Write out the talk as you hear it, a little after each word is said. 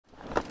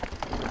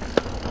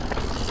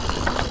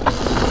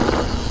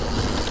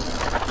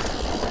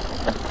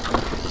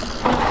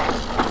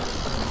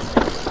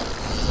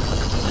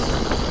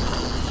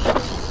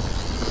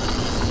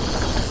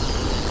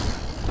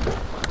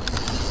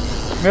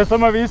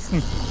Müssen wir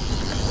wissen.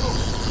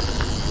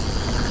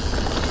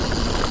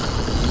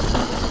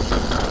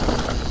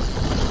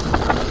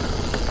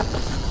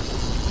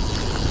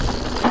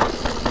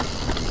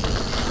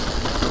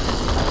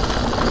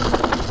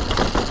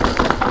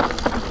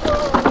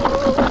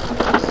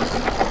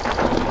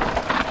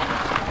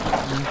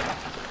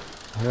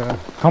 Ja.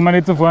 Kann man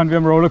nicht so fahren wie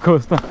am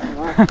Rollercoaster.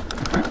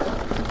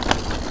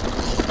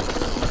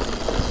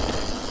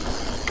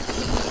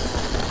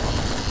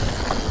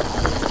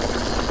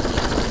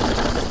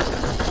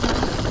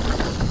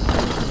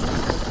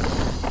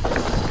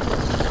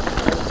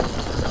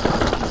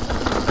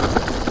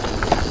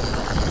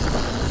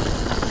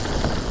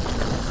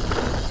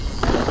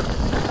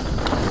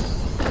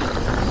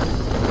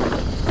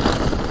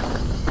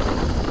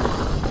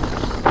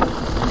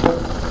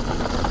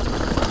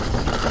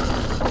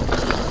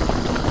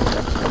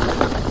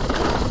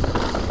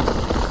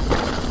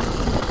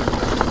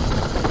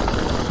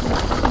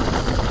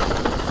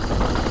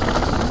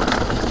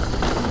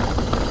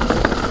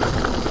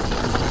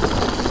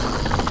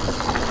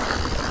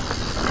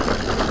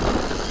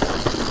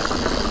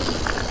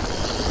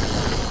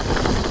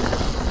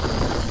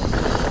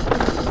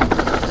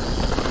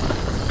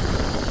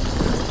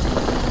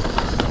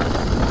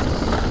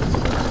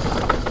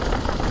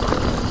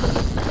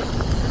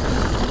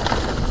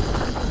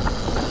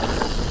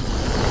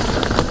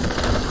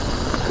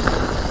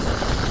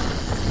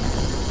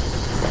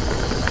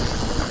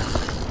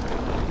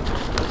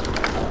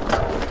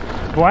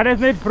 War das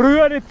nicht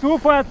früher die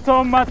Zufahrt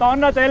zum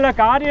Madonna della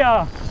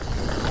Guardia?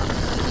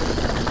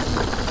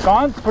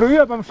 Ganz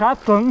früher beim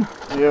Shutteln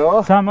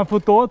Ja. sind wir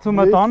von da zum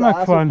Madonna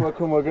gefahren. So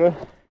vorkommen, gell?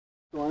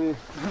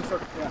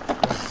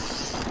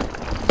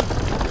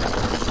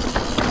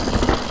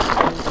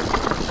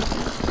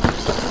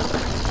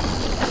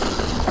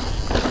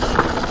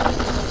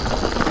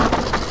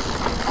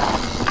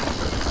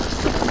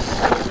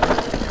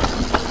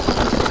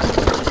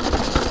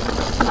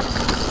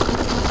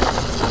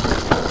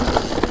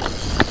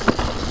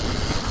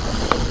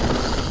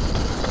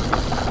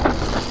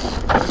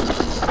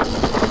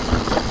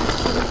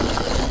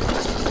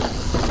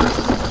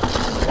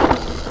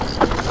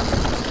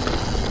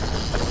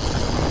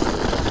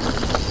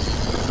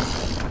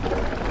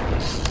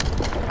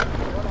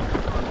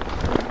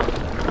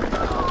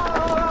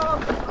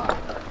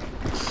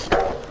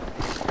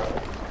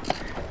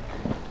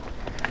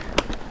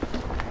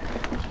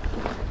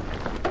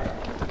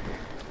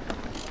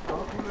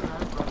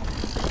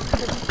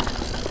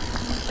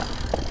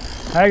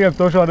 Ich glaube,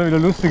 da schaut er wieder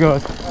lustig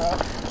aus.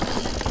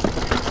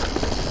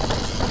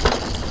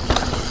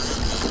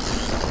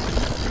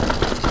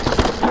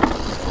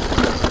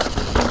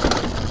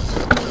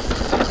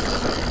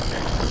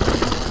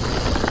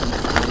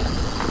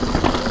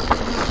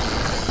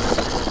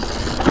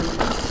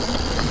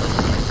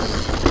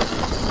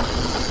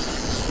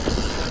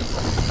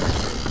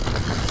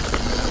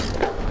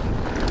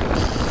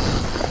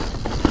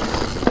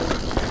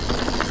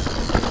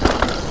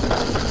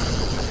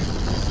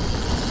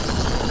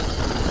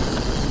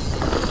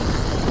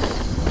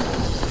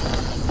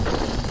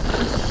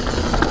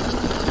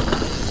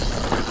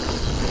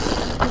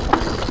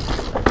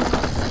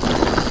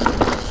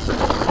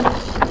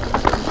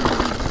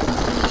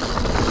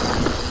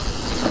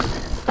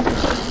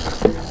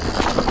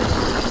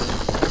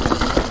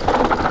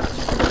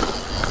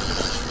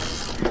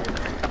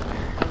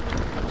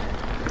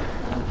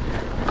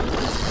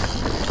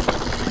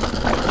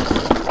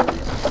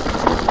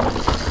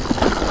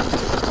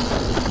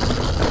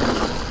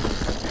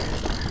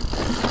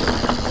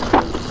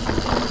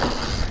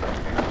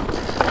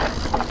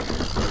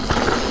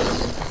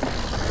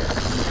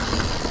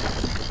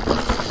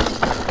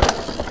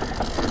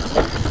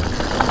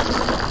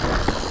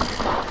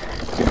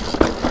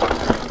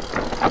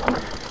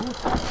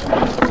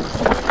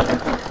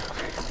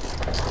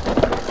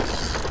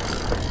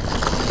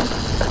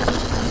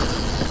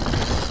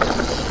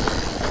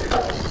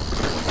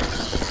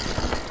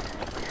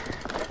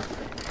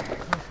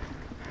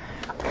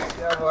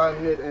 War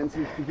nicht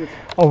einsichtig jetzt.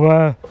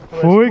 Aber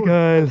voll cool.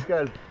 Geil. Das ist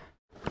geil.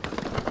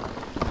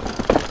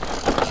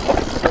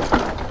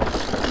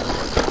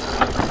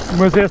 Ich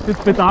muss erst das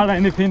Pedal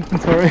reinfinden,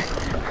 sorry.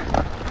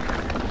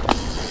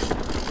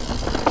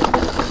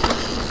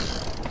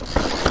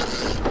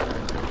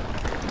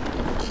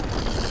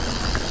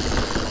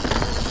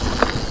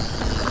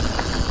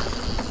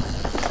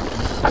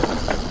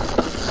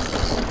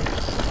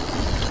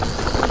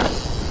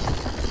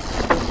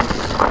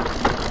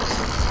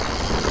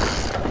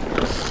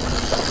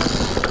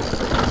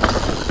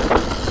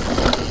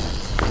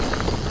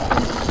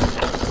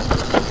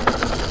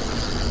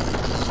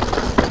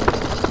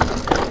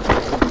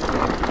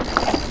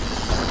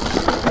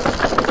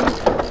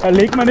 Da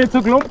legt man nicht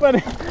so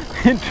klumpert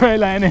den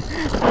Trail rein.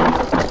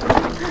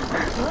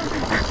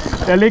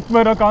 Da legt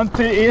man da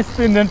ganze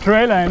Äste in den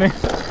Trail rein.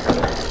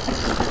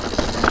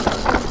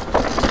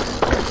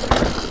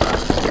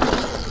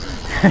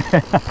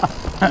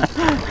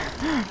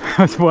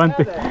 Was waren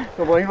die?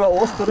 Da war immer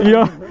Ost, oder?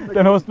 Ja,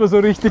 dann hast du mir so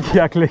richtig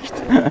hergelegt.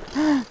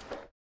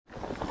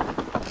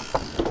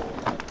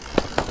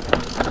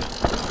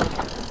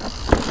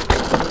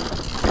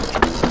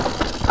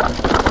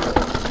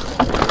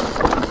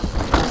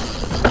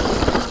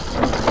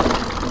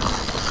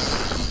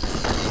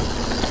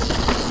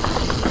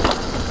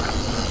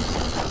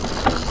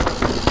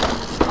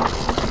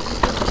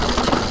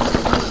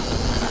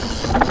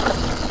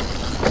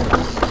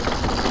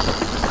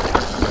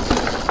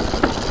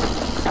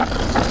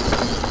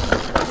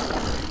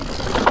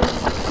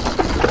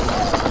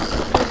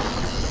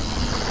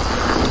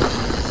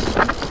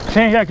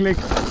 Schön hergelegt.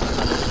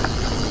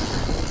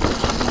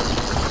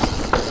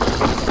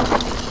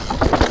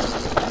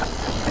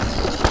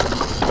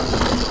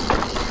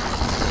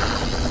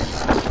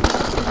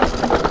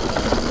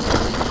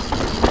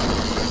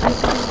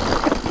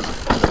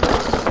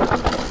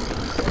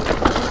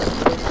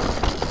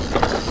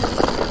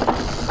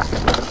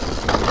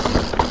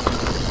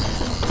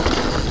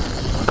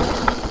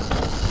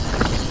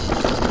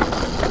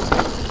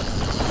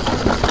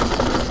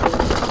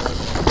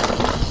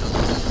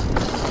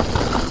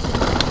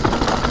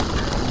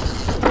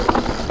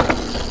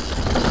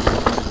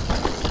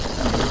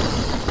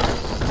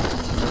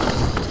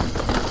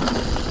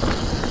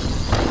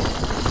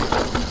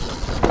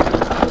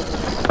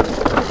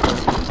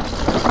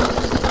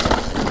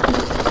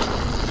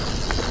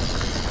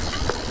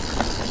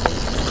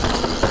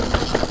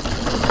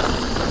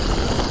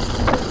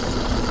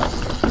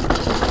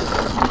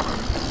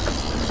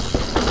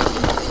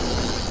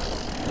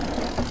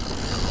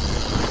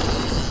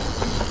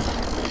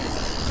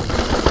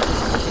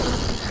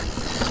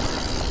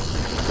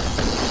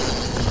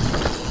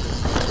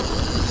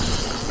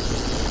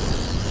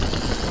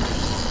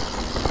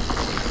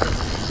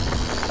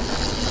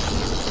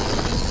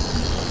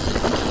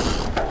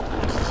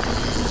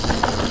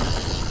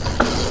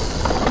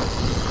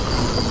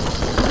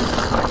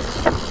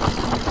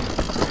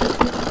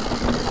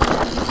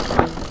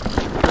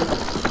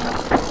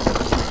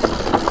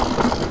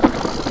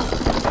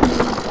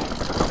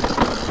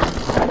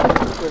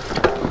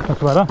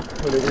 Was war da?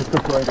 Weil ich ist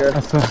gefahren, gell?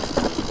 Achso.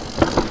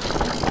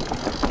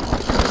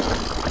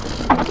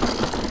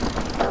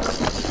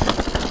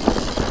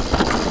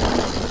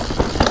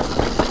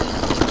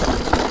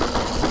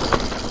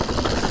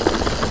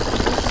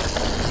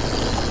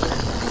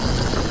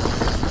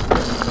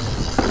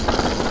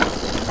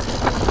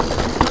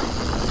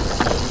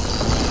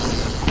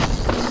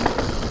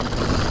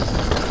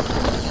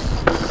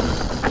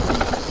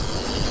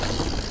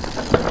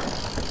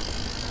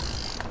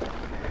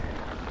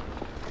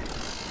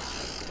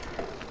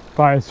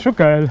 Boah, ist schon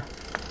geil.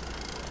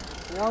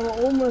 Ja, aber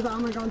oben ist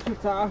einmal ganz schön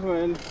zart,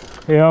 weil.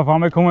 Ja, auf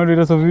einmal kommen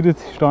wieder so wilde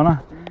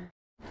Steine.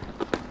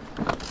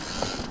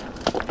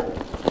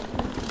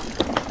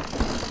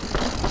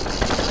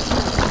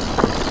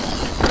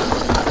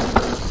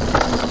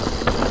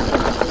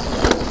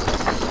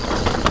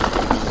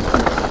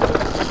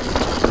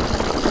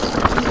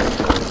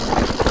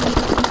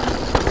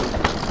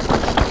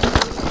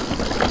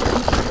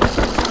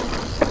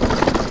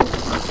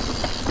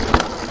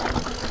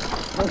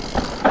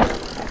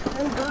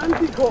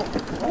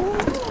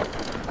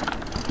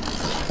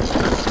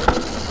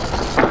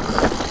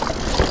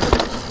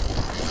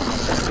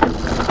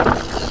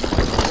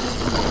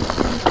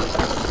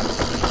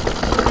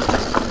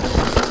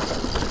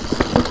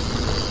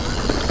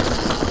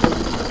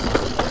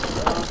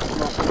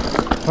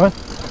 Was?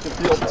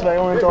 Die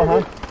Abzweigungen da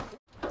haben.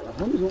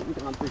 Da haben wir unten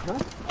dran, ha?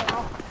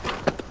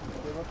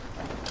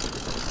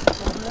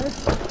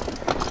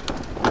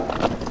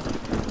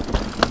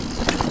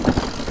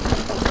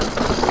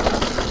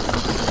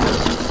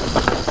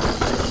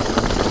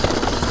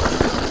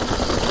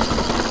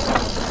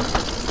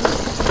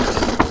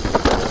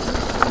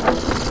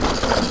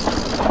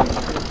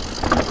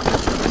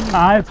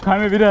 Ah, jetzt kann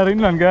ich mich wieder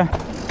erinnern, gell?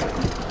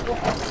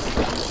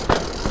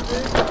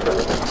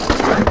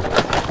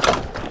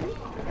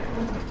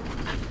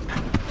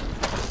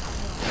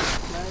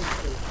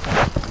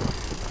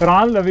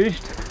 Radl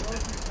erwischt.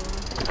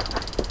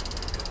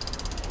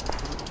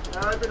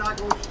 Ja, ich bin auch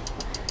gut.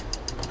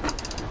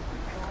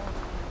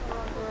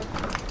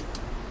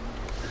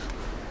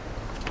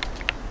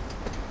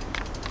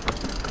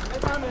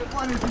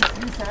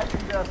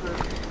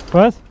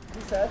 Was?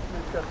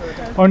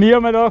 Und ich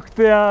habe mir gedacht,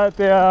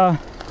 der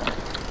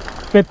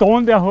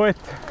Beton, der hält.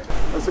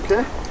 Ist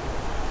okay?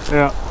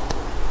 Ja.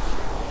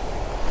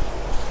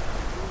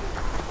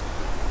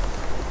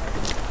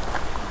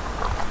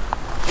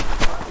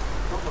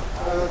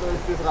 Da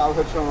ist das Rad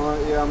halt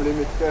schon eher am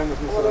Limit, gell? Muss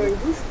man sagen.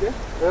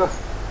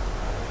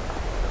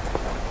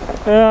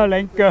 Ja. Ja,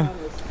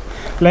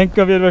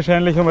 Lenker wird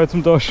wahrscheinlich einmal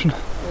zum Taschen.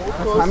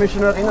 Ich kann mich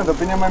schon erinnern, da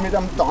bin ich mal mit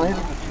einem Downhill,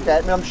 mit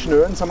einem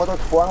Schnellen sind wir da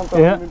gefahren und da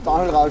Ja. habe ich mit dem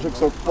Downhill-Rad schon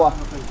gesagt, boah,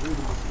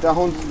 der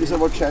Hund ist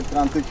aber gescheit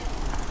grantig.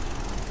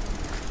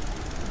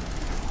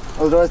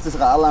 Also da ist das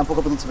Radl einfach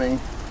ein bisschen zu wenig.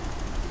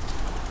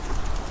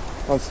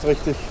 Ganz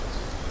richtig.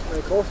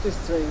 Meine Kraft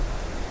ist zu wenig.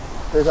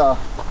 Das auch.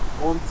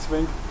 Und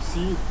zwängt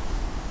sie.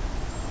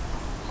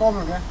 Komm,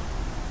 gell?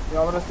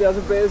 Ja, aber dass der so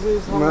besser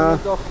ist, haben wir Nein.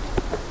 nicht gedacht.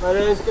 Weil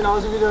der ist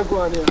genauso wie der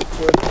Guardian.